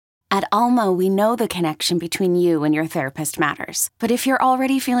At Alma, we know the connection between you and your therapist matters. But if you're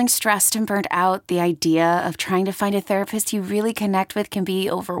already feeling stressed and burnt out, the idea of trying to find a therapist you really connect with can be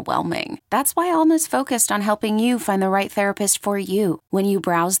overwhelming. That's why Alma's focused on helping you find the right therapist for you. When you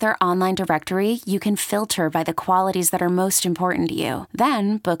browse their online directory, you can filter by the qualities that are most important to you.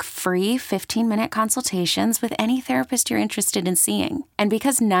 Then book free 15-minute consultations with any therapist you're interested in seeing. And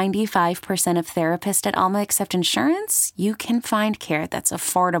because 95% of therapists at Alma accept insurance, you can find care that's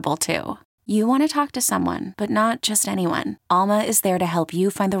affordable too. You want to talk to someone, but not just anyone. Alma is there to help you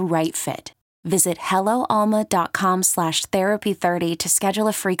find the right fit. Visit helloalma.com/therapy30 to schedule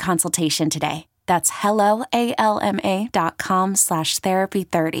a free consultation today. That's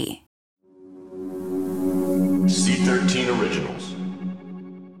helloalma.com/therapy30. C13 Originals.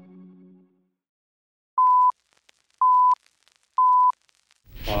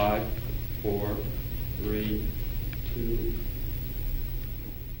 Five, 4, 3, 2.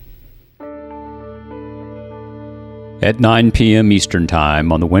 At 9 p.m. Eastern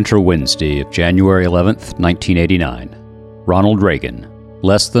Time on the winter Wednesday of January 11th, 1989, Ronald Reagan,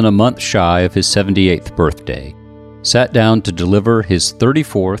 less than a month shy of his 78th birthday, sat down to deliver his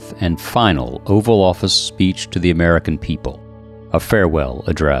 34th and final Oval Office speech to the American people, a farewell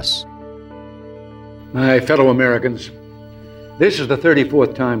address. My fellow Americans, this is the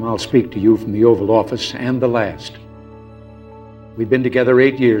 34th time I'll speak to you from the Oval Office, and the last. We've been together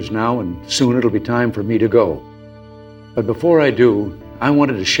 8 years now, and soon it'll be time for me to go. But before I do, I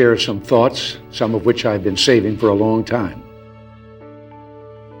wanted to share some thoughts, some of which I've been saving for a long time.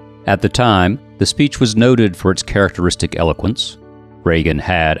 At the time, the speech was noted for its characteristic eloquence. Reagan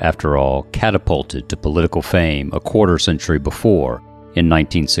had, after all, catapulted to political fame a quarter century before, in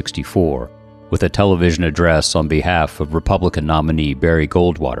 1964, with a television address on behalf of Republican nominee Barry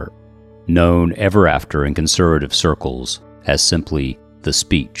Goldwater, known ever after in conservative circles as simply the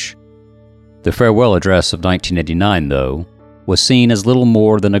speech. The farewell address of 1989, though, was seen as little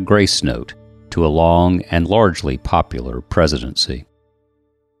more than a grace note to a long and largely popular presidency.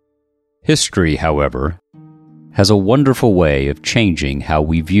 History, however, has a wonderful way of changing how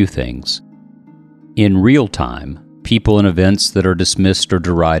we view things. In real time, people and events that are dismissed or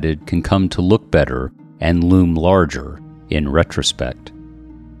derided can come to look better and loom larger in retrospect.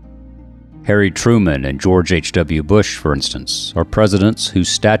 Harry Truman and George H.W. Bush, for instance, are presidents whose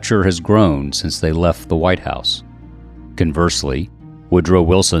stature has grown since they left the White House. Conversely, Woodrow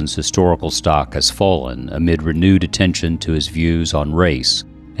Wilson's historical stock has fallen amid renewed attention to his views on race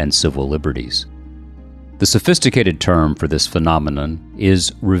and civil liberties. The sophisticated term for this phenomenon is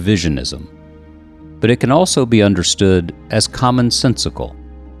revisionism, but it can also be understood as commonsensical,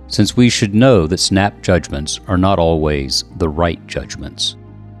 since we should know that snap judgments are not always the right judgments.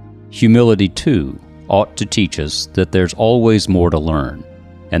 Humility, too, ought to teach us that there's always more to learn,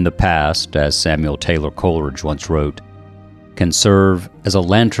 and the past, as Samuel Taylor Coleridge once wrote, can serve as a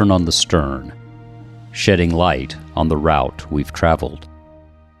lantern on the stern, shedding light on the route we've traveled.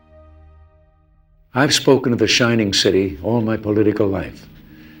 I've spoken of the shining city all my political life,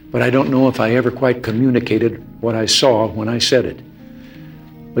 but I don't know if I ever quite communicated what I saw when I said it.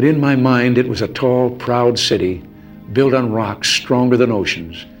 But in my mind, it was a tall, proud city built on rocks stronger than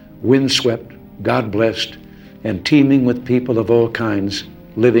oceans, windswept, God-blessed, and teeming with people of all kinds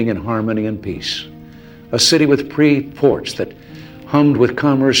living in harmony and peace. A city with free ports that hummed with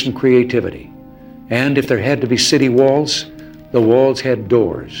commerce and creativity. And if there had to be city walls, the walls had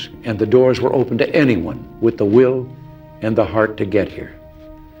doors, and the doors were open to anyone with the will and the heart to get here.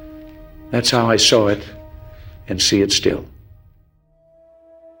 That's how I saw it and see it still.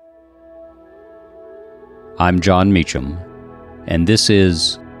 I'm John Meacham, and this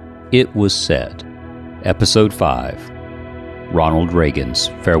is It Was Said, Episode 5, Ronald Reagan's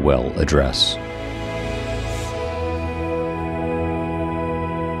Farewell Address.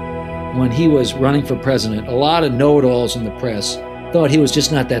 When he was running for president, a lot of know-it-alls in the press thought he was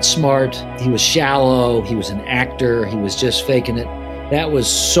just not that smart. He was shallow. He was an actor. He was just faking it. That was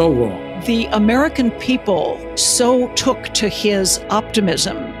so wrong. The American people so took to his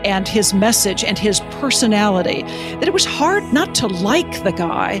optimism and his message and his personality that it was hard not to like the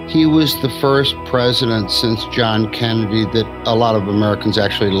guy. He was the first president since John Kennedy that a lot of Americans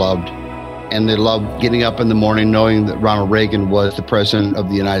actually loved. And they loved getting up in the morning knowing that Ronald Reagan was the president of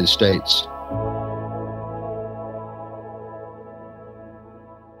the United States.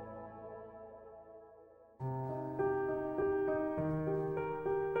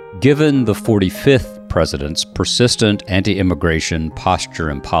 Given the 45th president's persistent anti-immigration posture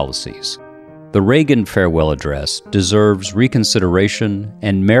and policies, the Reagan farewell address deserves reconsideration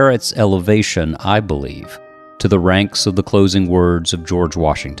and merits elevation, I believe, to the ranks of the closing words of George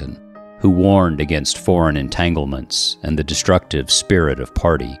Washington, who warned against foreign entanglements and the destructive spirit of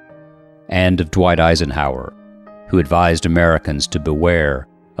party, and of Dwight Eisenhower, who advised Americans to beware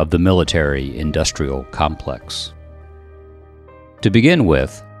of the military-industrial complex. To begin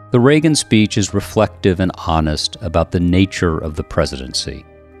with, the Reagan speech is reflective and honest about the nature of the presidency,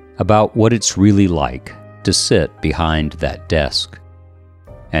 about what it's really like to sit behind that desk.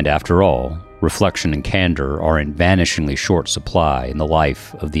 And after all, reflection and candor are in vanishingly short supply in the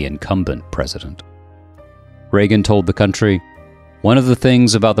life of the incumbent president. Reagan told the country, "One of the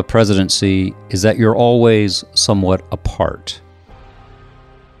things about the presidency is that you're always somewhat apart."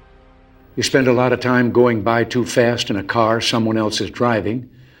 You spend a lot of time going by too fast in a car someone else is driving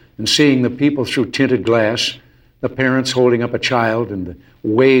and seeing the people through tinted glass, the parents holding up a child and the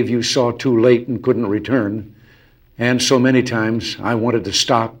wave you saw too late and couldn't return. And so many times I wanted to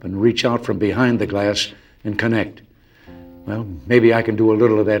stop and reach out from behind the glass and connect. Well, maybe I can do a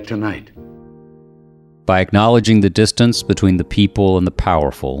little of that tonight. By acknowledging the distance between the people and the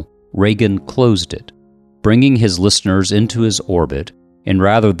powerful, Reagan closed it, bringing his listeners into his orbit in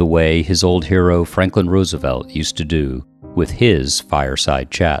rather the way his old hero Franklin Roosevelt used to do with his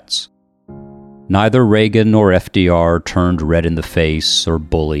fireside chats. Neither Reagan nor FDR turned red in the face or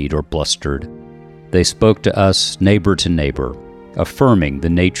bullied or blustered. They spoke to us neighbor to neighbor, affirming the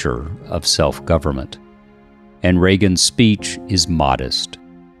nature of self-government. And Reagan's speech is modest,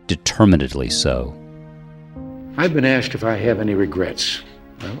 determinedly so. I've been asked if I have any regrets.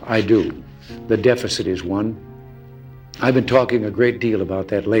 Well, I do. The deficit is one. I've been talking a great deal about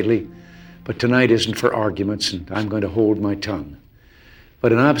that lately, but tonight isn't for arguments, and I'm going to hold my tongue.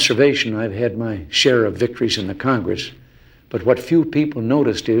 But in observation, I've had my share of victories in the Congress, but what few people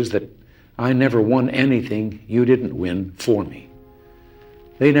noticed is that I never won anything you didn't win for me.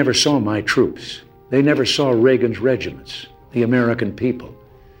 They never saw my troops. They never saw Reagan's regiments, the American people.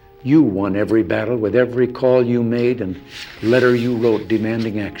 You won every battle with every call you made and letter you wrote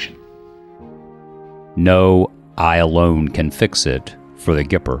demanding action. No, I alone can fix it for the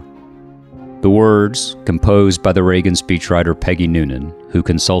Gipper. The words, composed by the Reagan speechwriter Peggy Noonan, who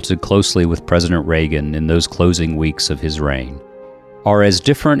consulted closely with President Reagan in those closing weeks of his reign, are as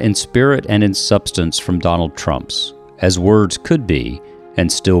different in spirit and in substance from Donald Trump's as words could be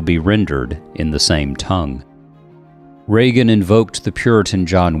and still be rendered in the same tongue. Reagan invoked the Puritan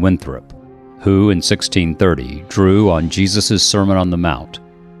John Winthrop, who in 1630 drew on Jesus' Sermon on the Mount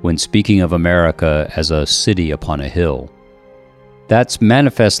when speaking of America as a city upon a hill. That's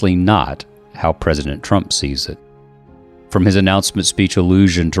manifestly not how President Trump sees it. From his announcement speech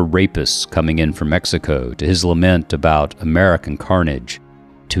allusion to rapists coming in from Mexico, to his lament about American carnage,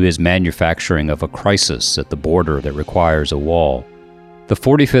 to his manufacturing of a crisis at the border that requires a wall, the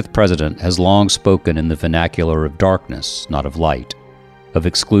 45th president has long spoken in the vernacular of darkness, not of light, of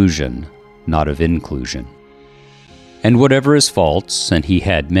exclusion, not of inclusion. And whatever his faults, and he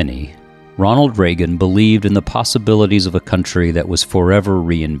had many, Ronald Reagan believed in the possibilities of a country that was forever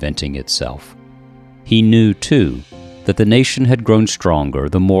reinventing itself. He knew, too, that the nation had grown stronger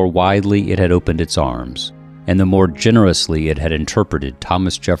the more widely it had opened its arms, and the more generously it had interpreted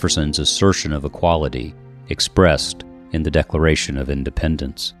Thomas Jefferson's assertion of equality expressed in the Declaration of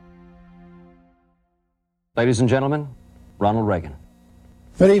Independence. Ladies and gentlemen, Ronald Reagan.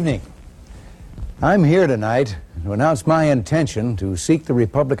 Good evening. I'm here tonight to announce my intention to seek the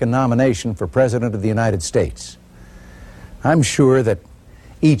Republican nomination for President of the United States. I'm sure that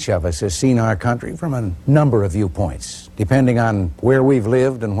each of us has seen our country from a number of viewpoints, depending on where we've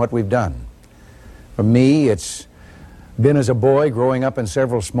lived and what we've done. For me, it's been as a boy growing up in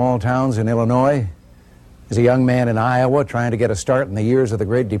several small towns in Illinois, as a young man in Iowa trying to get a start in the years of the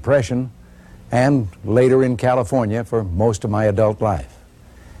Great Depression, and later in California for most of my adult life.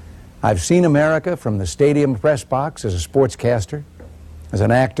 I've seen America from the stadium press box as a sportscaster, as an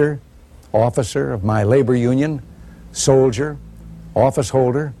actor, officer of my labor union, soldier, office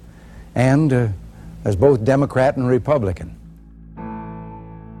holder, and as both Democrat and Republican.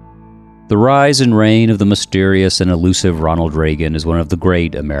 The rise and reign of the mysterious and elusive Ronald Reagan is one of the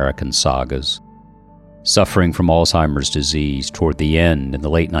great American sagas. Suffering from Alzheimer's disease toward the end in the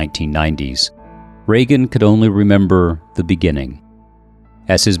late 1990s, Reagan could only remember the beginning.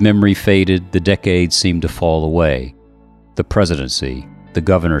 As his memory faded, the decades seemed to fall away. The presidency, the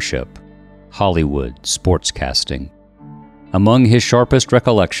governorship, Hollywood, sportscasting. Among his sharpest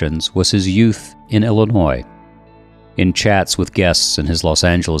recollections was his youth in Illinois. In chats with guests in his Los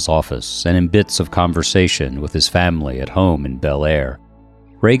Angeles office and in bits of conversation with his family at home in Bel Air,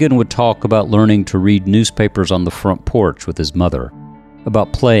 Reagan would talk about learning to read newspapers on the front porch with his mother,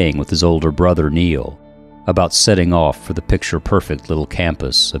 about playing with his older brother Neil, about setting off for the picture-perfect little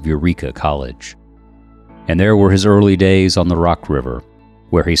campus of Eureka College. And there were his early days on the Rock River,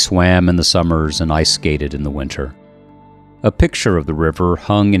 where he swam in the summers and ice skated in the winter. A picture of the river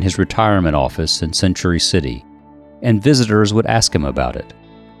hung in his retirement office in Century City, and visitors would ask him about it.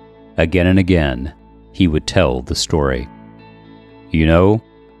 Again and again, he would tell the story. "You know,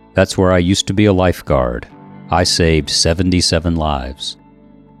 that's where I used to be a lifeguard. I saved 77 lives."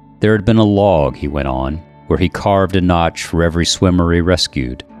 There had been a log, he went on, where he carved a notch for every swimmer he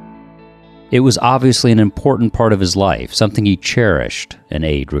rescued. It was obviously an important part of his life, something he cherished, an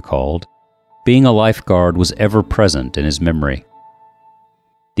aide recalled. Being a lifeguard was ever present in his memory.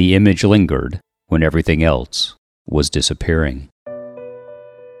 The image lingered when everything else was disappearing.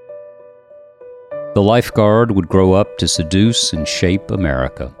 The lifeguard would grow up to seduce and shape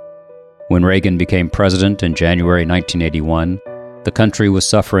America. When Reagan became president in January 1981, the country was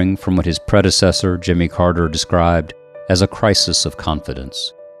suffering from what his predecessor, Jimmy Carter, described as a crisis of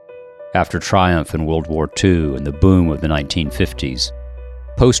confidence. After triumph in World War II and the boom of the 1950s,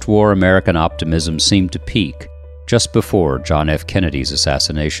 post-war American optimism seemed to peak just before John F. Kennedy's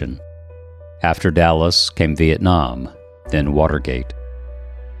assassination. After Dallas came Vietnam, then Watergate.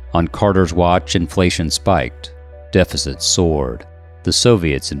 On Carter's watch, inflation spiked, deficits soared, the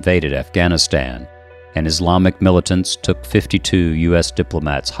Soviets invaded Afghanistan, and Islamic militants took 52 U.S.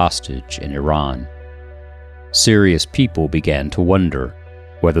 diplomats hostage in Iran. Serious people began to wonder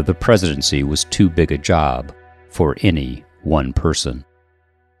whether the presidency was too big a job for any one person.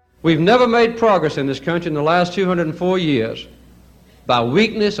 We've never made progress in this country in the last 204 years by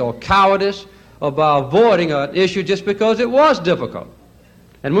weakness or cowardice or by avoiding an issue just because it was difficult.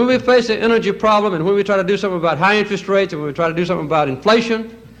 And when we face an energy problem and when we try to do something about high interest rates and when we try to do something about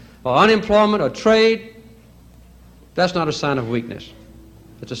inflation or unemployment or trade, that's not a sign of weakness.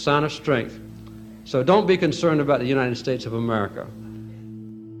 It's a sign of strength. So don't be concerned about the United States of America.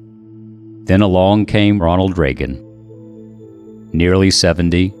 Then along came Ronald Reagan. Nearly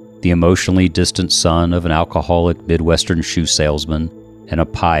 70, the emotionally distant son of an alcoholic Midwestern shoe salesman and a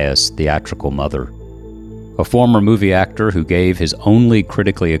pious theatrical mother. A former movie actor who gave his only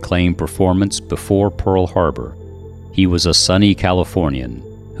critically acclaimed performance before Pearl Harbor, he was a sunny Californian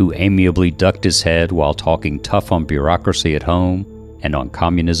who amiably ducked his head while talking tough on bureaucracy at home and on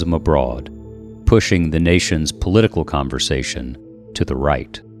communism abroad, pushing the nation's political conversation to the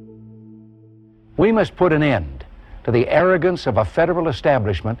right. We must put an end to the arrogance of a federal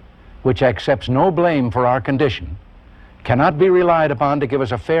establishment which accepts no blame for our condition, cannot be relied upon to give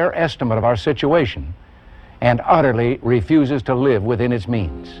us a fair estimate of our situation, and utterly refuses to live within its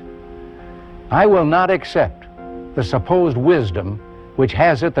means. I will not accept the supposed wisdom which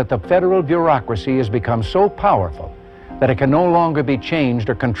has it that the federal bureaucracy has become so powerful that it can no longer be changed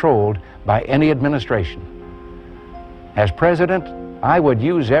or controlled by any administration. As president, I would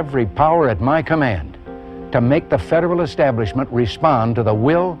use every power at my command to make the federal establishment respond to the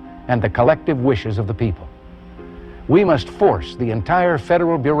will and the collective wishes of the people. We must force the entire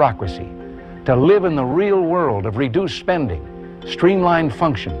federal bureaucracy to live in the real world of reduced spending, streamlined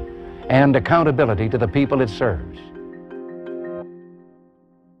function, and accountability to the people it serves.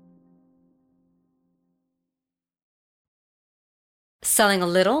 Selling a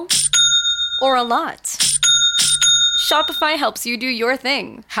little or a lot? Shopify helps you do your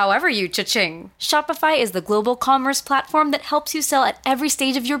thing, however you cha-ching. Shopify is the global commerce platform that helps you sell at every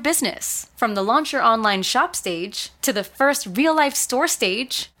stage of your business. From the launch your online shop stage, to the first real-life store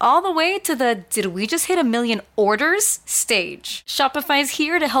stage, all the way to the did we just hit 1 million orders stage. Shopify is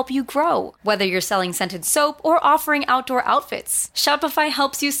here to help you grow. Whether you're selling scented soap or offering outdoor outfits, Shopify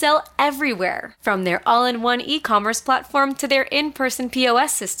helps you sell everywhere. From their all-in-one e-commerce platform to their in-person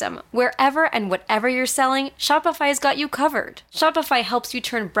POS system, wherever and whatever you're selling, Shopify's got you covered. Shopify helps you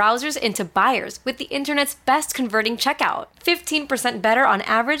turn browsers into buyers with the internet's best converting checkout, 15% better on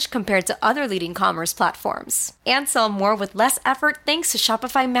average compared to other leading commerce platforms. And sell more with less effort thanks to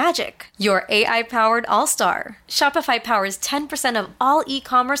Shopify Magic, your AI-powered all-star. Shopify powers 10% of all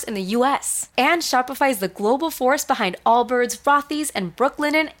e-commerce in the US. And Shopify is the global force behind Allbirds, Rothy's, and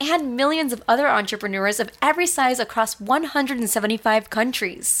Brooklinen, and millions of other entrepreneurs of every size across 175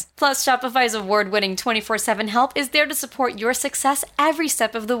 countries. Plus, Shopify's award-winning 24/7 help is there to support your success every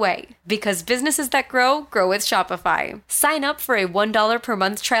step of the way. Because businesses that grow, grow with Shopify. Sign up for a $1 per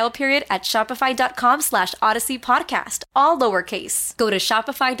month trial period at shopify.com/Odyssey Podcast, all lowercase. Go to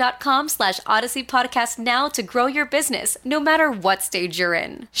shopify.com/Odyssey Podcast now to grow your business, no matter what stage you're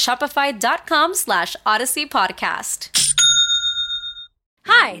in. Shopify.com/Odyssey Podcast.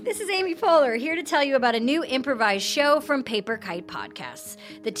 Hi, this is Amy Poehler, here to tell you about a new improvised show from Paper Kite Podcasts,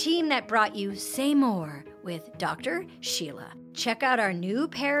 the team that brought you Say More with Dr. Sheila. Check out our new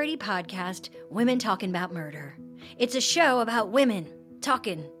parody podcast, Women Talking About Murder. It's a show about women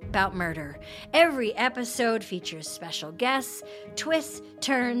talking about murder. Every episode features special guests, twists,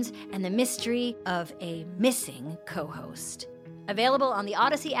 turns, and the mystery of a missing co-host. Available on the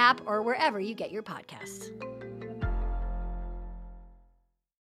Odyssey app or wherever you get your podcasts.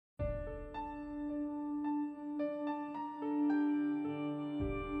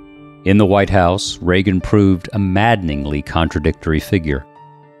 In the White House, Reagan proved a maddeningly contradictory figure.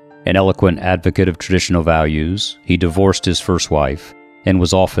 An eloquent advocate of traditional values, he divorced his first wife and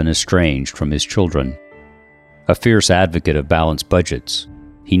was often estranged from his children. A fierce advocate of balanced budgets,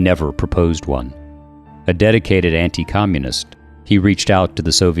 he never proposed one. A dedicated anti-communist, he reached out to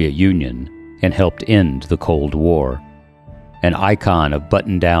the Soviet Union and helped end the Cold War. An icon of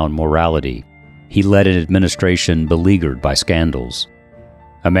buttoned-down morality, he led an administration beleaguered by scandals.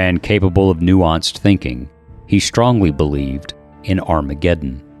 A man capable of nuanced thinking, he strongly believed in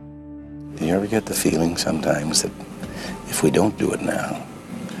Armageddon. Do you ever get the feeling sometimes that if we don't do it now,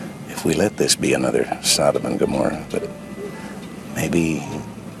 if we let this be another Sodom and Gomorrah, that maybe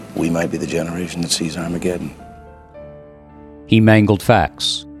we might be the generation that sees Armageddon? He mangled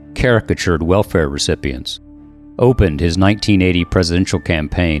facts, caricatured welfare recipients, opened his 1980 presidential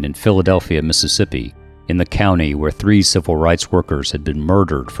campaign in Philadelphia, Mississippi, in the county where 3 civil rights workers had been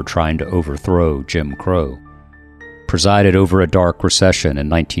murdered for trying to overthrow Jim Crow, presided over a dark recession in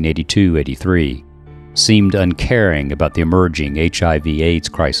 1982-83, seemed uncaring about the emerging HIV/AIDS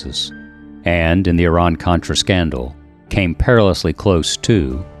crisis, and, in the Iran-Contra scandal, came perilously close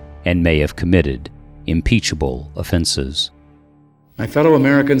to, and may have committed, impeachable offenses. My fellow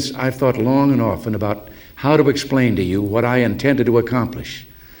Americans, I've thought long and often about how to explain to you what I intended to accomplish.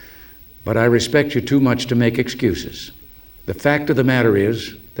 But I respect you too much to make excuses. The fact of the matter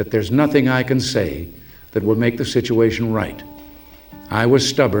is that there's nothing I can say that will make the situation right. I was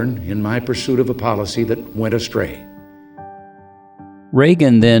stubborn in my pursuit of a policy that went astray.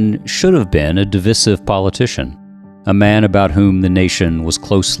 Reagan then should have been a divisive politician, a man about whom the nation was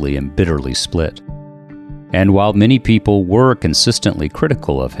closely and bitterly split. And while many people were consistently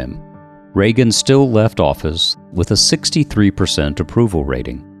critical of him, Reagan still left office with a 63% approval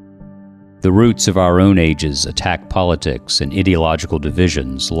rating. The roots of our own age's attack politics and ideological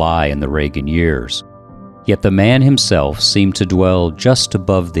divisions lie in the Reagan years, yet the man himself seemed to dwell just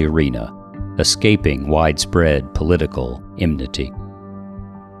above the arena, escaping widespread political enmity.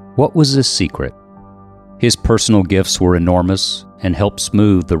 What was his secret? His personal gifts were enormous and helped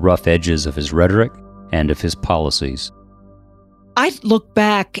smooth the rough edges of his rhetoric and of his policies. I look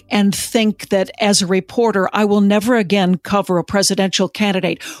back and think that as a reporter, I will never again cover a presidential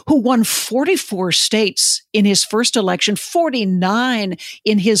candidate who won 44 states in his first election, 49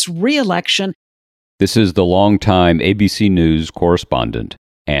 in his re-election. This is the longtime ABC News correspondent,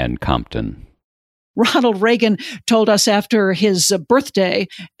 Ann Compton. Ronald Reagan told us after his birthday,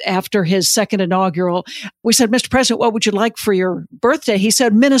 after his second inaugural, we said, Mr. President, what would you like for your birthday? He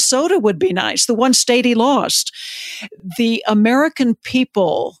said, Minnesota would be nice, the one state he lost. The American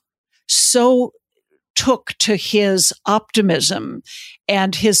people so took to his optimism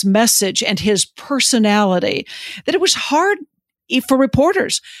and his message and his personality that it was hard for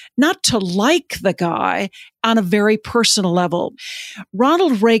reporters not to like the guy on a very personal level.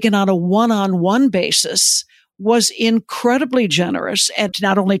 Ronald Reagan, on a one-on-one basis, was incredibly generous, and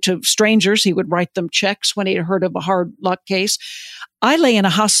not only to strangers, he would write them checks when he had heard of a hard luck case. I lay in a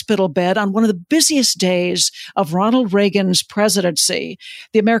hospital bed on one of the busiest days of Ronald Reagan's presidency.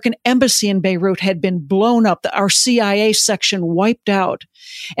 The American embassy in Beirut had been blown up, our CIA section wiped out.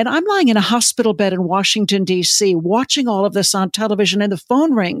 And I'm lying in a hospital bed in Washington, D.C., watching all of this on television, and the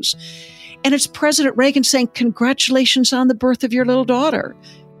phone rings. And it's President Reagan saying, congratulations on the birth of your little daughter.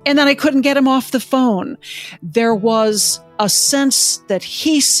 And then I couldn't get him off the phone. There was a sense that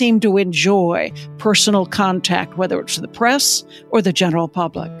he seemed to enjoy personal contact, whether it's the press or the general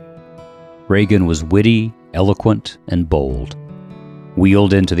public. Reagan was witty, eloquent, and bold.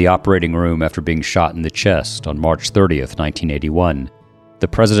 Wheeled into the operating room after being shot in the chest on March 30th, 1981, the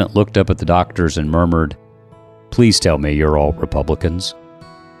president looked up at the doctors and murmured, "Please tell me you're all Republicans."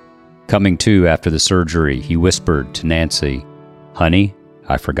 Coming to after the surgery, he whispered to Nancy, "Honey,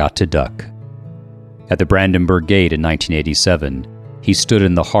 I forgot to duck." At the Brandenburg Gate in 1987, he stood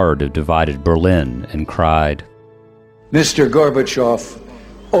in the heart of divided Berlin and cried, Mr. Gorbachev,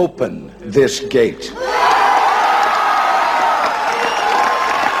 open this gate.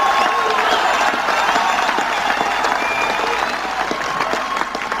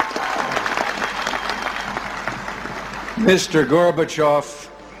 Mr. Gorbachev,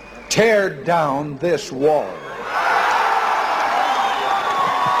 tear down this wall.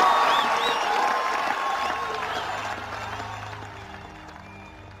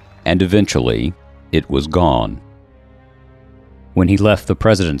 And eventually, it was gone. When he left the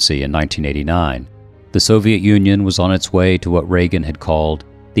presidency in 1989, the Soviet Union was on its way to what Reagan had called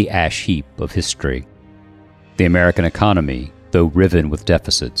the ash heap of history. The American economy, though riven with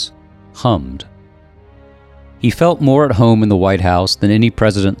deficits, hummed. He felt more at home in the White House than any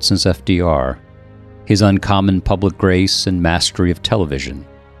president since FDR. His uncommon public grace and mastery of television,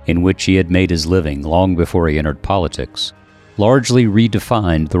 in which he had made his living long before he entered politics, largely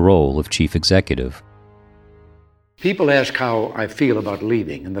redefined the role of chief executive. People ask how I feel about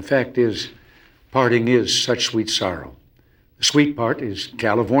leaving, and the fact is, parting is such sweet sorrow. The sweet part is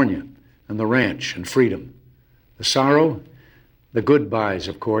California and the ranch and freedom. The sorrow, the goodbyes,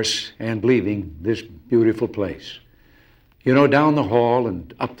 of course, and leaving this beautiful place. You know, down the hall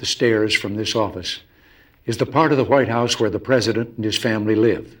and up the stairs from this office is the part of the White House where the president and his family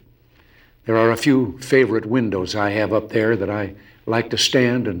live. There are a few favorite windows I have up there that I like to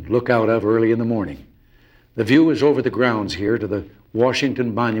stand and look out of early in the morning. The view is over the grounds here to the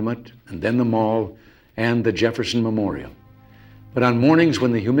Washington Monument, and then the Mall, and the Jefferson Memorial. But on mornings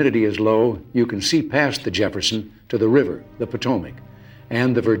when the humidity is low, you can see past the Jefferson to the river, the Potomac,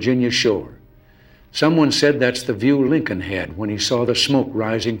 and the Virginia shore. Someone said that's the view Lincoln had when he saw the smoke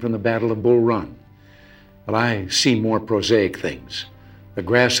rising from the Battle of Bull Run. Well, I see more prosaic things. The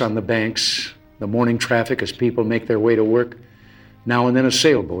grass on the banks, the morning traffic as people make their way to work, now and then a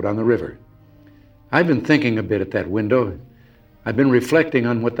sailboat on the river. I've been thinking a bit at that window. I've been reflecting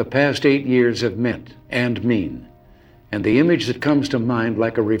on what the past 8 years have meant and mean. And the image that comes to mind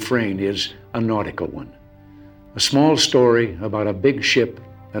like a refrain is a nautical one. A small story about a big ship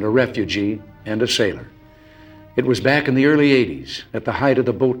and a refugee and a sailor. It was back in the early 80s, at the height of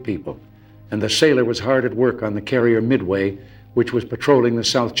the boat people, and the sailor was hard at work on the carrier Midway, which was patrolling the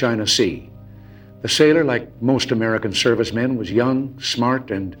South China Sea. The sailor, like most American servicemen, was young,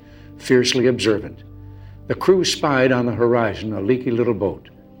 smart, and fiercely observant. The crew spied on the horizon a leaky little boat,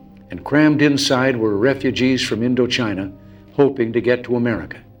 and crammed inside were refugees from Indochina hoping to get to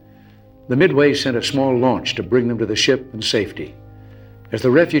America. The Midway sent a small launch to bring them to the ship in safety. As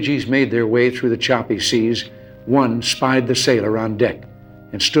the refugees made their way through the choppy seas, one spied the sailor on deck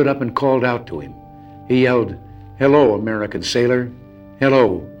and stood up and called out to him. He yelled, "Hello, American sailor.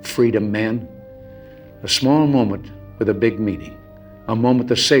 Hello, freedom man." A small moment with a big meaning. A moment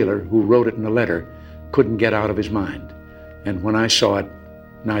the sailor who wrote it in a letter couldn't get out of his mind. And when I saw it,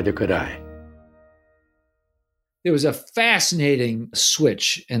 neither could I. There was a fascinating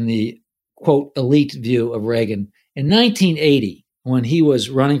switch in the, quote, elite view of Reagan. In 1980, when he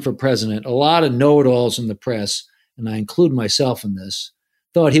was running for president, a lot of know-it-alls in the press, and I include myself in this,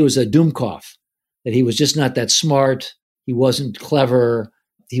 thought he was a Dumkov, that he was just not that smart, he wasn't clever,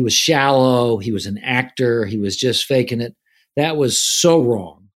 he was shallow, he was an actor, he was just faking it. That was so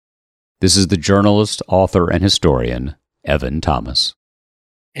wrong. This is the journalist, author, and historian, Evan Thomas.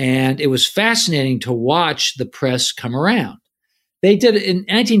 And it was fascinating to watch the press come around. They did, in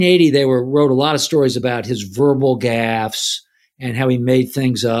 1980, they wrote a lot of stories about his verbal gaffes and how he made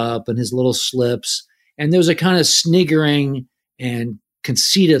things up and his little slips. And there was a kind of sniggering and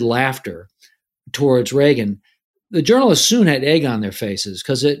conceited laughter towards Reagan. The journalists soon had egg on their faces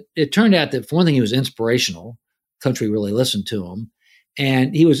because it turned out that, for one thing, he was inspirational. The country really listened to him.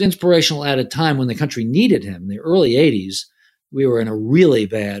 And he was inspirational at a time when the country needed him. In the early 80s, we were in a really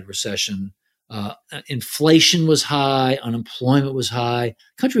bad recession. Inflation was high, unemployment was high,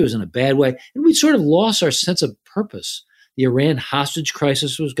 the country was in a bad way, and we'd sort of lost our sense of purpose. The Iran hostage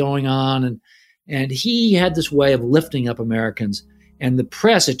crisis was going on, and he had this way of lifting up Americans. And the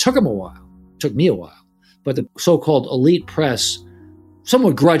press, it took him a while, it took me a while, but the so-called elite press,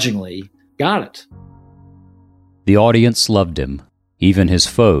 somewhat grudgingly, got it. The audience loved him. Even his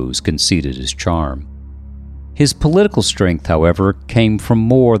foes conceded his charm. His political strength, however, came from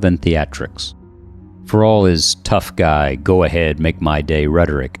more than theatrics. For all his tough guy, go ahead, make my day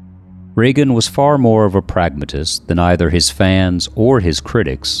rhetoric, Reagan was far more of a pragmatist than either his fans or his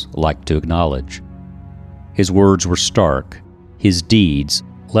critics liked to acknowledge. His words were stark, his deeds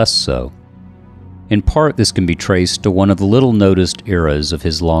less so. In part, this can be traced to one of the little-noticed eras of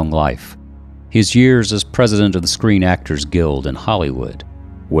his long life, his years as president of the Screen Actors Guild in Hollywood,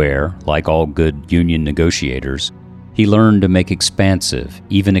 where, like all good union negotiators, he learned to make expansive,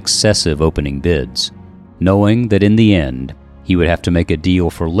 even excessive opening bids, knowing that in the end, he would have to make a deal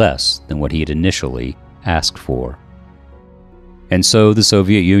for less than what he had initially asked for. And so the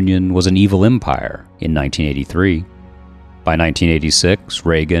Soviet Union was an evil empire in 1983. By 1986,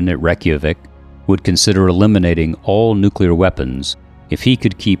 Reagan at Reykjavik would consider eliminating all nuclear weapons if he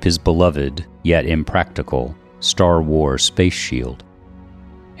could keep his beloved, yet impractical, Star Wars space shield.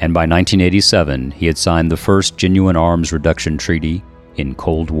 And by 1987, he had signed the first genuine arms reduction treaty in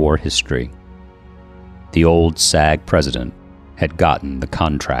Cold War history. The old SAG president had gotten the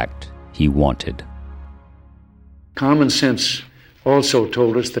contract he wanted. Common sense also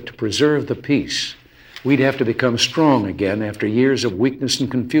told us that to preserve the peace, we'd have to become strong again after years of weakness and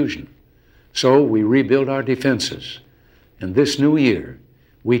confusion. So we rebuilt our defenses, and this new year,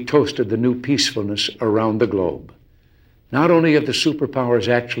 we toasted the new peacefulness around the globe. Not only have the superpowers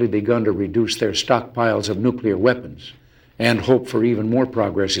actually begun to reduce their stockpiles of nuclear weapons, and hope for even more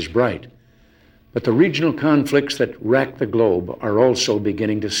progress is bright, but the regional conflicts that rack the globe are also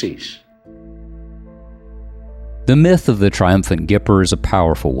beginning to cease. The myth of the triumphant Gipper is a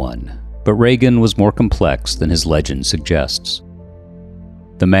powerful one, but Reagan was more complex than his legend suggests.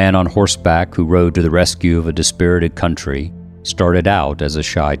 The man on horseback who rode to the rescue of a dispirited country started out as a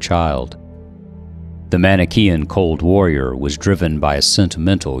shy child. The Manichaean Cold Warrior was driven by a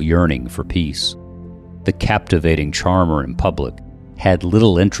sentimental yearning for peace. The captivating charmer in public had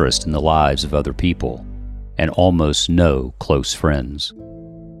little interest in the lives of other people and almost no close friends.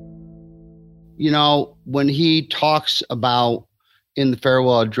 You know, when he talks about in the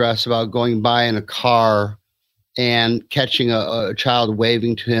farewell address about going by in a car and catching a child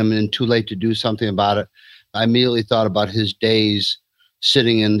waving to him and too late to do something about it, I immediately thought about his days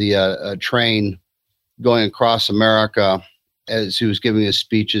sitting in the train going across America as he was giving his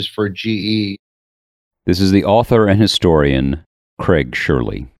speeches for GE. This is the author and historian, Craig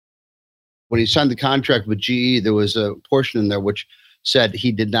Shirley. When he signed the contract with GE, there was a portion in there which said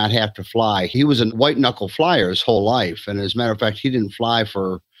he did not have to fly. He was a white-knuckle flyer his whole life. And as a matter of fact, he didn't fly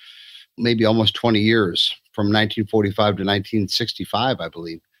for maybe almost 20 years, from 1945 to 1965, I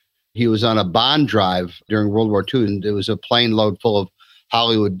believe. He was on a bond drive during World War II, and there was a plane load full of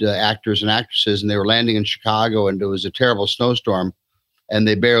Hollywood actors and actresses, and they were landing in Chicago, and there was a terrible snowstorm, and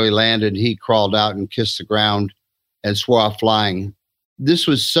they barely landed. He crawled out and kissed the ground and swore off flying. This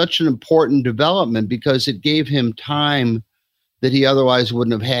was such an important development because it gave him time that he otherwise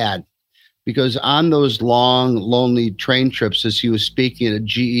wouldn't have had. Because on those long, lonely train trips, as he was speaking at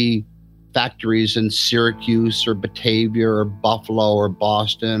GE factories in Syracuse or Batavia or Buffalo or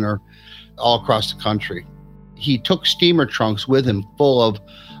Boston or all across the country, he took steamer trunks with him full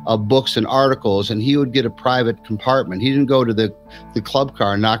of books and articles, and he would get a private compartment. He didn't go to the club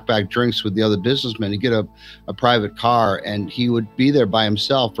car and knock back drinks with the other businessmen. He'd get a private car, and he would be there by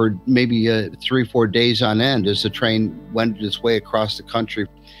himself for maybe 3-4 days on end as the train went its way across the country.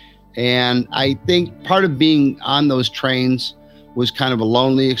 And I think part of being on those trains was kind of a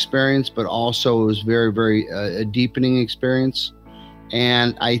lonely experience, but also it was very, very a deepening experience.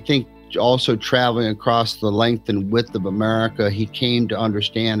 And I think also traveling across the length and width of America, he came to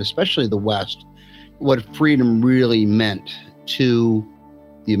understand, especially the West, what freedom really meant to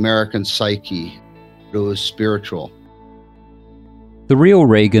the American psyche. It was spiritual. The real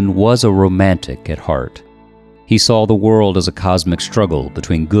Reagan was a romantic at heart. He saw the world as a cosmic struggle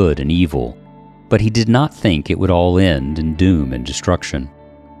between good and evil, but he did not think it would all end in doom and destruction.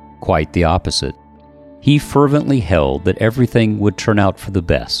 Quite the opposite. He fervently held that everything would turn out for the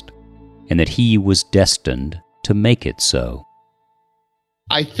best, and that he was destined to make it so.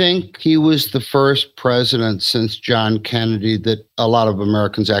 I think he was the first president since John Kennedy that a lot of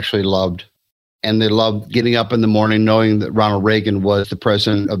Americans actually loved. And they loved getting up in the morning knowing that Ronald Reagan was the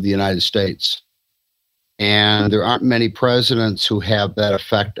president of the United States. And there aren't many presidents who have that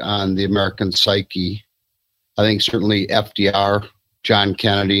effect on the American psyche. I think certainly FDR, John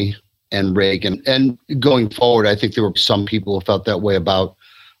Kennedy, and Reagan. And going forward, I think there were some people who felt that way about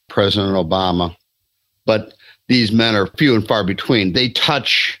President Obama. But these men are few and far between. They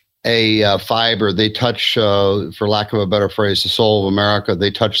touch a fiber. They touch, for lack of a better phrase, the soul of America.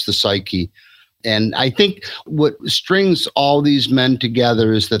 They touch the psyche. And I think what strings all these men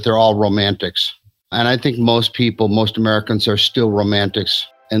together is that they're all romantics. And I think most people, most Americans are still romantics,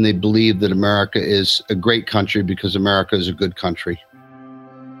 and they believe that America is a great country because America is a good country.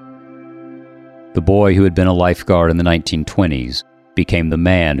 The boy who had been a lifeguard in the 1920s became the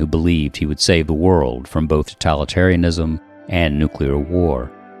man who believed he would save the world from both totalitarianism and nuclear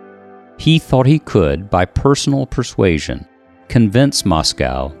war. He thought he could, by personal persuasion, convince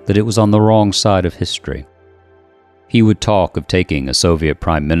Moscow that it was on the wrong side of history. He would talk of taking a Soviet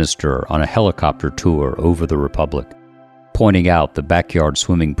prime minister on a helicopter tour over the Republic, pointing out the backyard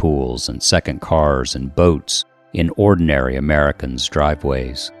swimming pools and second cars and boats in ordinary Americans'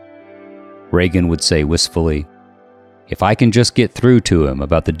 driveways. Reagan would say wistfully, If I can just get through to him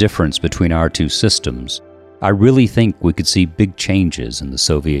about the difference between our two systems, I really think we could see big changes in the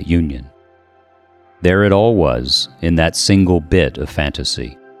Soviet Union. There it all was, in that single bit of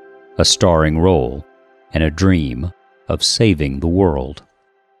fantasy, a starring role and a dream of saving the world.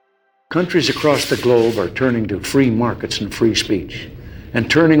 Countries across the globe are turning to free markets and free speech,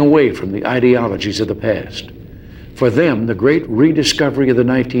 and turning away from the ideologies of the past. For them, the great rediscovery of the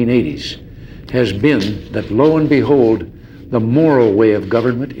 1980s has been that, lo and behold, the moral way of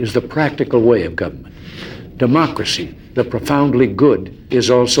government is the practical way of government. Democracy, the profoundly good, is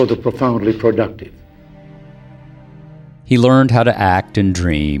also the profoundly productive. He learned how to act and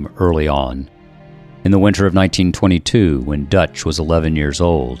dream early on. In the winter of 1922, when Dutch was 11 years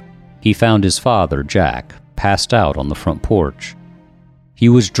old, he found his father, Jack, passed out on the front porch. He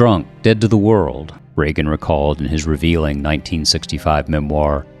was drunk, dead to the world, Reagan recalled in his revealing 1965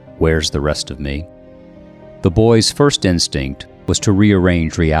 memoir, Where's the Rest of Me? The boy's first instinct was to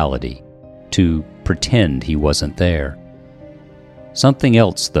rearrange reality, to pretend he wasn't there. Something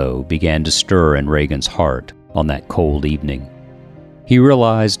else, though, began to stir in Reagan's heart on that cold evening. He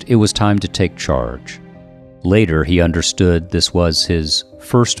realized it was time to take charge. Later, he understood this was his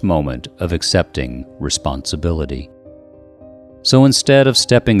first moment of accepting responsibility. So instead of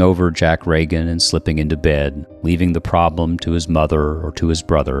stepping over Jack Reagan and slipping into bed, leaving the problem to his mother or to his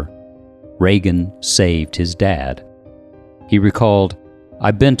brother, Reagan saved his dad. He recalled, I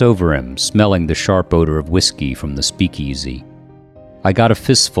bent over him, smelling the sharp odor of whiskey from the speakeasy. I got a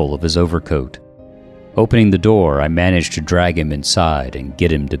fistful of his overcoat. Opening the door, I managed to drag him inside and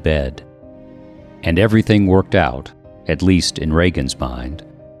get him to bed. And everything worked out, at least in Reagan's mind.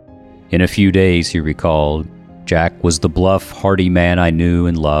 In a few days, he recalled, Jack was the bluff, hearty man I knew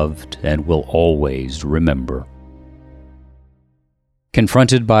and loved and will always remember.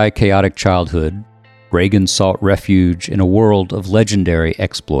 Confronted by a chaotic childhood, Reagan sought refuge in a world of legendary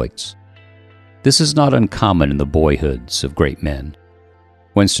exploits. This is not uncommon in the boyhoods of great men.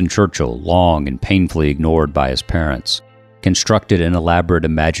 Winston Churchill, long and painfully ignored by his parents, constructed an elaborate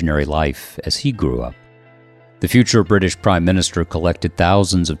imaginary life as he grew up. The future British Prime Minister collected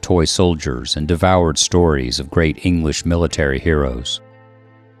thousands of toy soldiers and devoured stories of great English military heroes.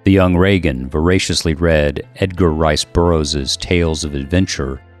 The young Reagan voraciously read Edgar Rice Burroughs' Tales of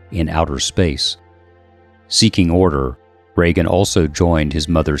Adventure in Outer Space. Seeking order, Reagan also joined his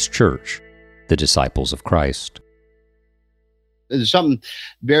mother's church, the Disciples of Christ. There's something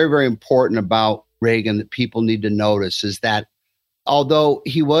very, very important about Reagan that people need to notice is that although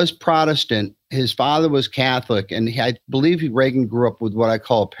he was Protestant, his father was Catholic, and I believe Reagan grew up with what I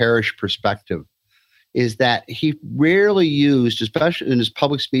call a parish perspective, is that he rarely used, especially in his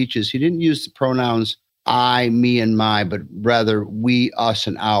public speeches, he didn't use the pronouns I, me, and my, but rather we, us,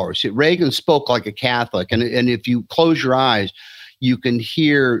 and ours. Reagan spoke like a Catholic, and if you close your eyes, you can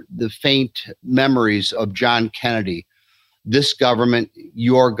hear the faint memories of John Kennedy. This government,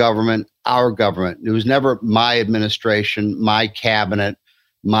 your government, our government. It was never my administration, my cabinet,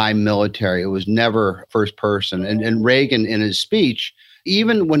 my military. It was never first person. And Reagan, in his speech,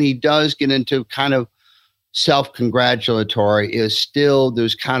 even when he does get into kind of self-congratulatory, is still,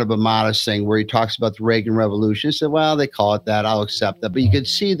 there's kind of a modest thing where he talks about the Reagan Revolution. He said, well, they call it that. I'll accept that. But you could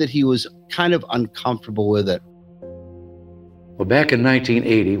see that he was kind of uncomfortable with it. Well, back in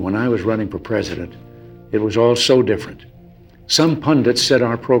 1980, when I was running for president, it was all so different. Some pundits said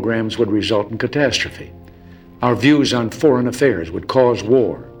our programs would result in catastrophe. Our views on foreign affairs would cause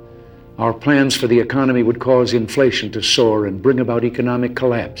war. Our plans for the economy would cause inflation to soar and bring about economic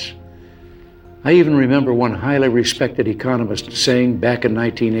collapse. I even remember one highly respected economist saying back in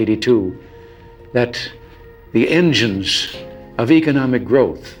 1982 that the engines of economic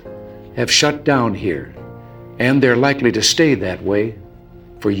growth have shut down here, and they're likely to stay that way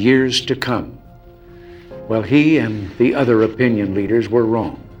for years to come. Well, he and the other opinion leaders were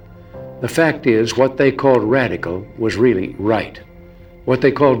wrong. The fact is, what they called radical was really right. What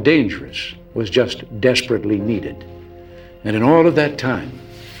they called dangerous was just desperately needed. And in all of that time,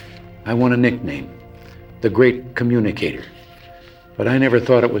 I won a nickname, the Great Communicator. But I never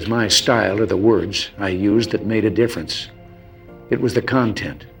thought it was my style or the words I used that made a difference. It was the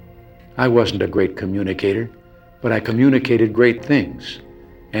content. I wasn't a great communicator, but I communicated great things.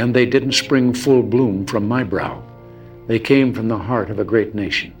 And they didn't spring full bloom from my brow. They came from the heart of a great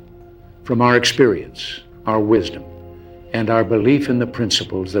nation, from our experience, our wisdom, and our belief in the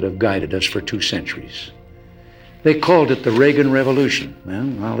principles that have guided us for 2 centuries. They called it the Reagan Revolution.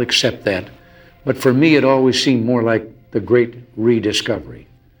 Well, I'll accept that. But for me, it always seemed more like the great rediscovery,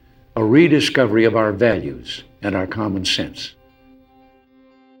 a rediscovery of our values and our common sense.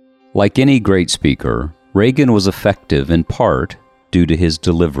 Like any great speaker, Reagan was effective in part due to his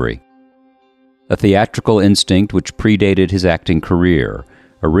delivery. A theatrical instinct which predated his acting career,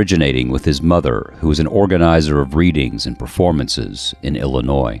 originating with his mother, who was an organizer of readings and performances in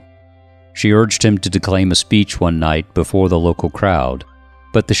Illinois. She urged him to declaim a speech one night before the local crowd,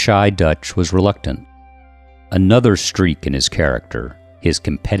 but the shy Dutch was reluctant. Another streak in his character, his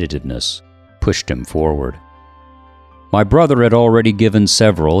competitiveness, pushed him forward. My brother had already given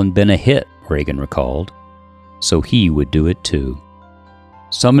several and been a hit, Reagan recalled, so he would do it too.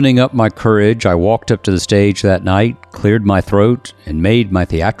 Summoning up my courage, I walked up to the stage that night, cleared my throat, and made my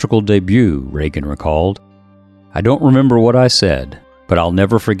theatrical debut, Reagan recalled. I don't remember what I said, but I'll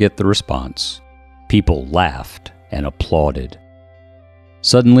never forget the response. People laughed and applauded.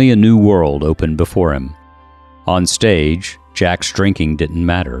 Suddenly, a new world opened before him. On stage, Jack's drinking didn't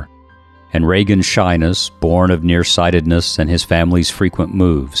matter, and Reagan's shyness, born of nearsightedness and his family's frequent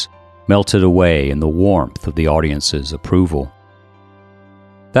moves, melted away in the warmth of the audience's approval.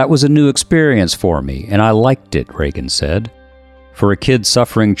 That was a new experience for me, and I liked it, Reagan said. For a kid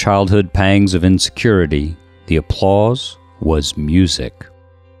suffering childhood pangs of insecurity, the applause was music.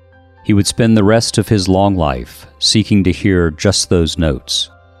 He would spend the rest of his long life seeking to hear just those notes,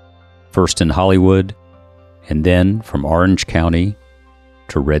 first in Hollywood, and then from Orange County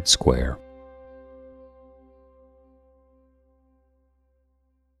to Red Square.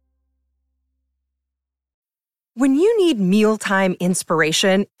 When you need mealtime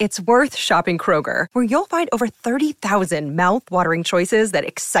inspiration, it's worth shopping Kroger, where you'll find over 30,000 mouth-watering choices that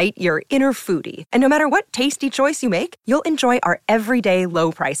excite your inner foodie. And no matter what tasty choice you make, you'll enjoy our everyday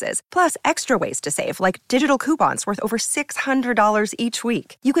low prices, plus extra ways to save, like digital coupons worth over $600 each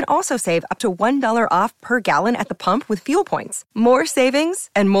week. You can also save up to $1 off per gallon at the pump with fuel points. More savings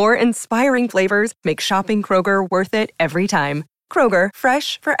and more inspiring flavors make shopping Kroger worth it every time. Kroger,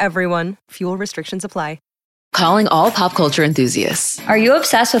 fresh for everyone. Fuel restrictions apply. Calling all pop culture enthusiasts. Are you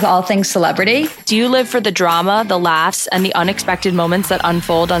obsessed with all things celebrity? Do you live for the drama, the laughs, and the unexpected moments that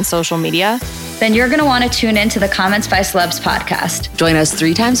unfold on social media? Then you're going to want to tune in to the Comments by Celebs podcast. Join us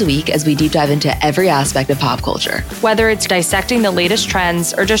 3 times a week as we deep dive into every aspect of pop culture. Whether it's dissecting the latest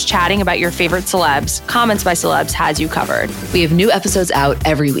trends or just chatting about your favorite celebs, Comments by Celebs has you covered. We have new episodes out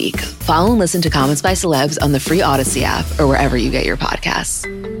every week. Follow and listen to Comments by Celebs on the free Odyssey app or wherever you get your podcasts.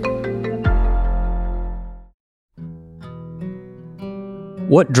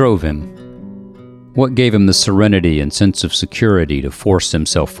 What drove him? What gave him the serenity and sense of security to force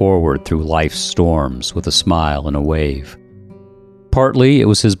himself forward through life's storms with a smile and a wave? Partly, it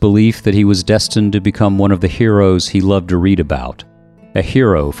was his belief that he was destined to become one of the heroes he loved to read about, a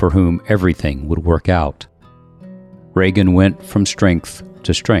hero for whom everything would work out. Reagan went from strength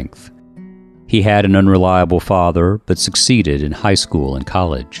to strength. He had an unreliable father, but succeeded in high school and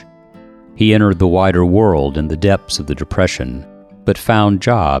college. He entered the wider world in the depths of the Depression, but found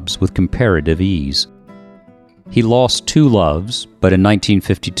jobs with comparative ease. He lost 2 loves, but in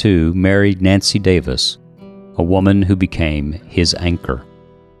 1952 married Nancy Davis, a woman who became his anchor.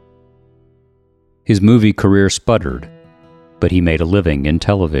 His movie career sputtered, but he made a living in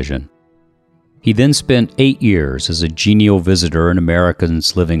television. He then spent 8 years as a genial visitor in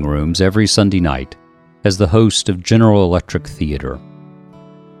Americans' living rooms every Sunday night as the host of General Electric Theater.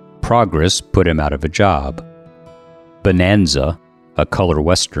 Progress put him out of a job. Bonanza, a color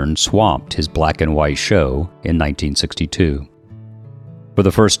western, swamped his black and white show in 1962. For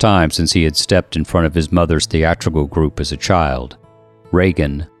the first time since he had stepped in front of his mother's theatrical group as a child,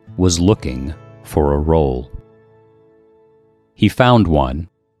 Reagan was looking for a role. He found one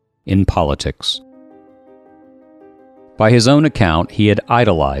in politics. By his own account, he had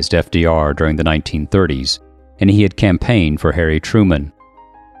idolized FDR during the 1930s, and he had campaigned for Harry Truman.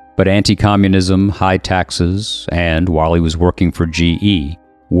 But anti-communism, high taxes, and, while he was working for GE,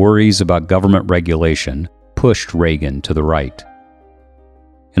 worries about government regulation pushed Reagan to the right.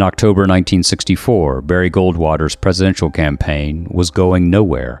 In October 1964, Barry Goldwater's presidential campaign was going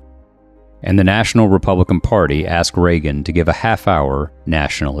nowhere, and the National Republican Party asked Reagan to give a half-hour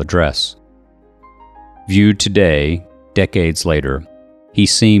national address. Viewed today, decades later, he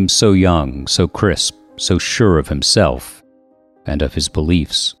seemed so young, so crisp, so sure of himself and of his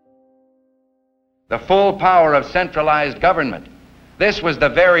beliefs. The full power of centralized government. This was the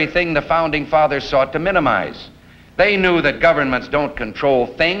very thing the Founding Fathers sought to minimize. They knew that governments don't control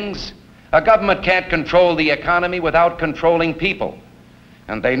things. A government can't control the economy without controlling people.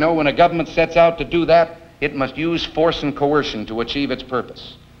 And they know when a government sets out to do that, it must use force and coercion to achieve its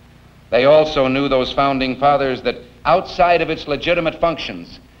purpose. They also knew, those Founding Fathers, that outside of its legitimate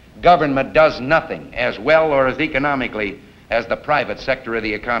functions, government does nothing as well or as economically as the private sector of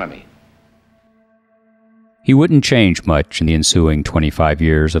the economy. He wouldn't change much in the ensuing 25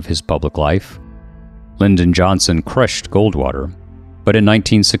 years of his public life. Lyndon Johnson crushed Goldwater, but in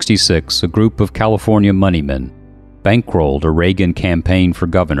 1966, a group of California moneymen bankrolled a Reagan campaign for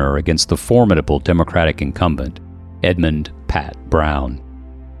governor against the formidable Democratic incumbent, Edmund "Pat" Brown.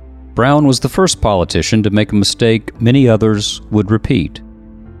 Brown was the first politician to make a mistake many others would repeat.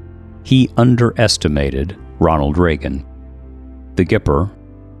 He underestimated Ronald Reagan. The Gipper,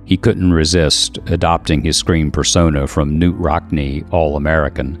 he couldn't resist adopting his screen persona from Knute Rockne,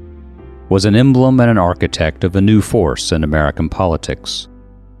 All-American, was an emblem and an architect of a new force in American politics,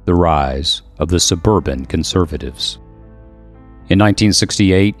 the rise of the suburban conservatives. In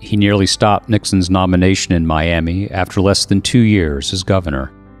 1968, he nearly stopped Nixon's nomination in Miami after less than 2 years as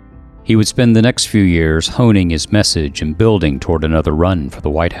governor. He would spend the next few years honing his message and building toward another run for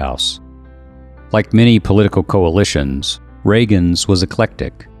the White House. Like many political coalitions, Reagan's was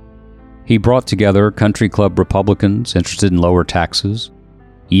eclectic. He brought together country club Republicans interested in lower taxes,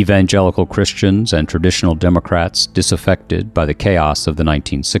 evangelical Christians and traditional Democrats disaffected by the chaos of the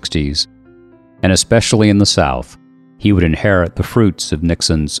 1960s, and especially in the South, he would inherit the fruits of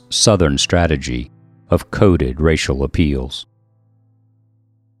Nixon's Southern strategy of coded racial appeals.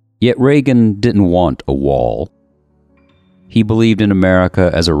 Yet Reagan didn't want a wall. He believed in America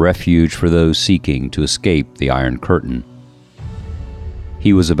as a refuge for those seeking to escape the Iron Curtain.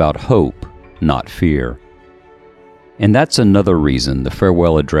 He was about hope, not fear. And that's another reason the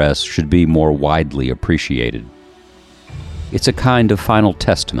farewell address should be more widely appreciated. It's a kind of final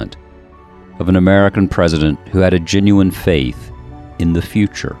testament of an American president who had a genuine faith in the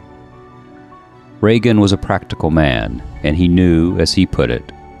future. Reagan was a practical man, and he knew, as he put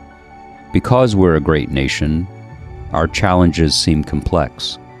it, because we're a great nation, our challenges seem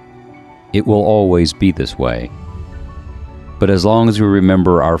complex. It will always be this way. But as long as we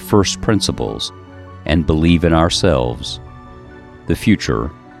remember our first principles and believe in ourselves, the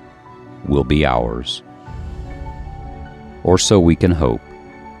future will be ours. Or so we can hope.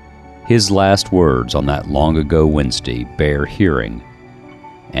 His last words on that long ago Wednesday bear hearing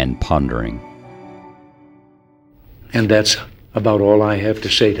and pondering. And that's about all I have to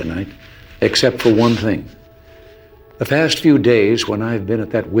say tonight, except for one thing. The past few days, when I've been at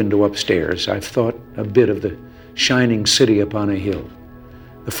that window upstairs, I've thought a bit of the shining city upon a hill.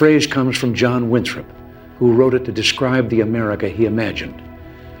 The phrase comes from John Winthrop, who wrote it to describe the America he imagined.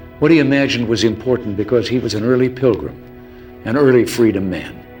 What he imagined was important because he was an early pilgrim, an early freedom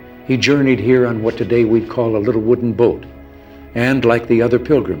man. He journeyed here on what today we'd call a little wooden boat. And like the other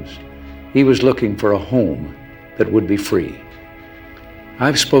pilgrims, he was looking for a home that would be free.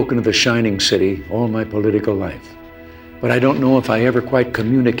 I've spoken of the shining city all my political life, but I don't know if I ever quite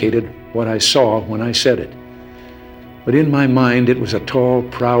communicated what I saw when I said it. But in my mind, it was a tall,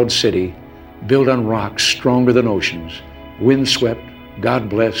 proud city built on rocks stronger than oceans, windswept,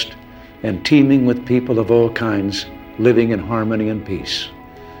 God-blessed, and teeming with people of all kinds living in harmony and peace.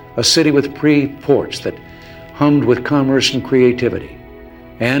 A city with free ports that hummed with commerce and creativity.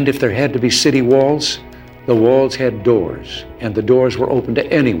 And if there had to be city walls, the walls had doors, and the doors were open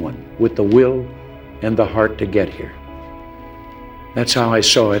to anyone with the will and the heart to get here. That's how I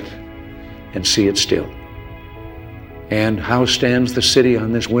saw it and see it still. And how stands the city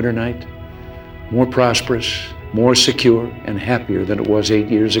on this winter night? More prosperous, more secure, and happier than it was 8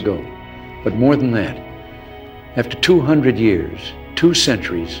 years ago. But more than that, after 200 years, 2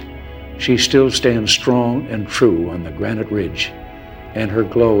 centuries, she still stands strong and true on the granite ridge, and her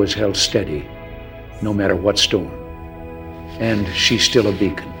glow is held steady, no matter what storm. And she's still a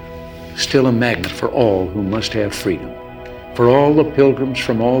beacon, still a magnet for all who must have freedom, for all the pilgrims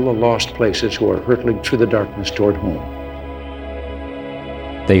from all the lost places who are hurtling through the darkness toward home.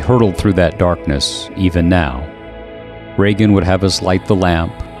 They hurtled through that darkness even now. Reagan would have us light the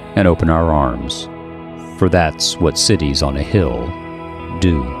lamp and open our arms, for that's what cities on a hill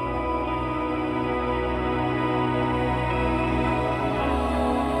do.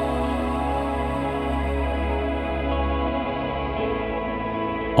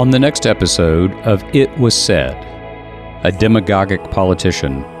 On the next episode of It Was Said, a demagogic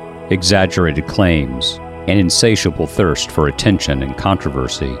politician, exaggerated claims, an insatiable thirst for attention and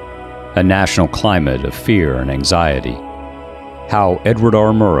controversy, a national climate of fear and anxiety, how Edward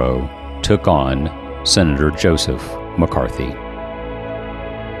R. Murrow took on Senator Joseph McCarthy.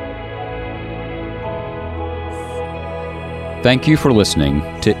 Thank you for listening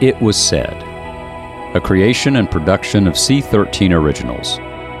to It Was Said, a creation and production of C13 Originals,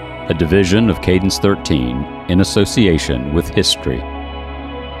 a division of Cadence 13 in association with History.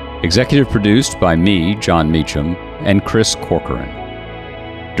 Executive produced by me, John Meacham, and Chris Corcoran.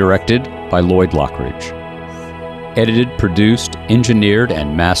 Directed by Lloyd Lockridge. Edited, produced, engineered,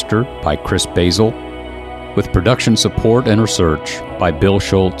 and mastered by Chris Basil, with production support and research by Bill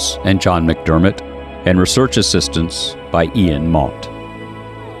Schultz and John McDermott, and research assistance by Ian Mont.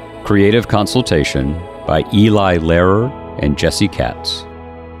 Creative consultation by Eli Lehrer and Jesse Katz.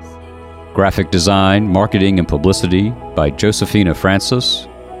 Graphic design, marketing, and publicity by Josephina Francis,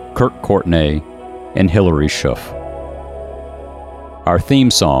 Kirk Courtney, and Hilary Schuff. Our theme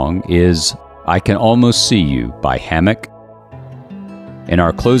song is I Can Almost See You by Hammock, and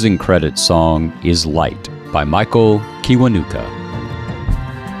our closing credits song is Light by Michael Kiwanuka.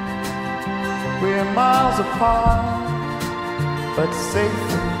 We're miles apart, but safe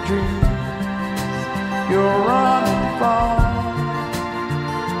in dreams. You're running far.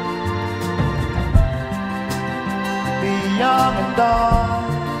 Be young and dark,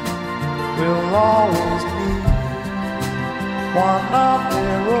 we'll always be one of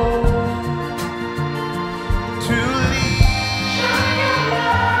their own. To leave,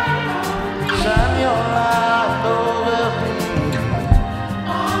 shine your light over me.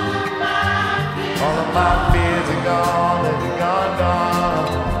 All of my fears are gone, they're gone, gone.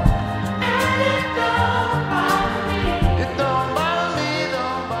 And it don't bother me. It don't bother me,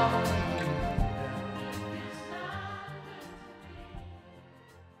 don't bother me.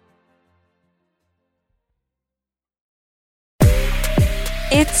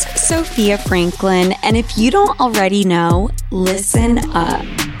 It's Sophia Franklin, and if you don't already know, listen up.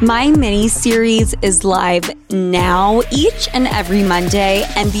 My mini-series is live now each and every Monday,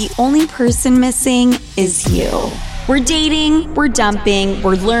 and the only person missing is you. We're dating, we're dumping,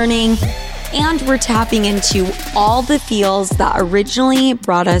 we're learning, and we're tapping into all the feels that originally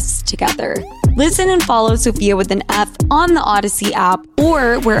brought us together. Listen and follow Sophia with an F on the Odyssey app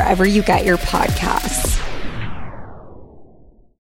or wherever you get your podcasts.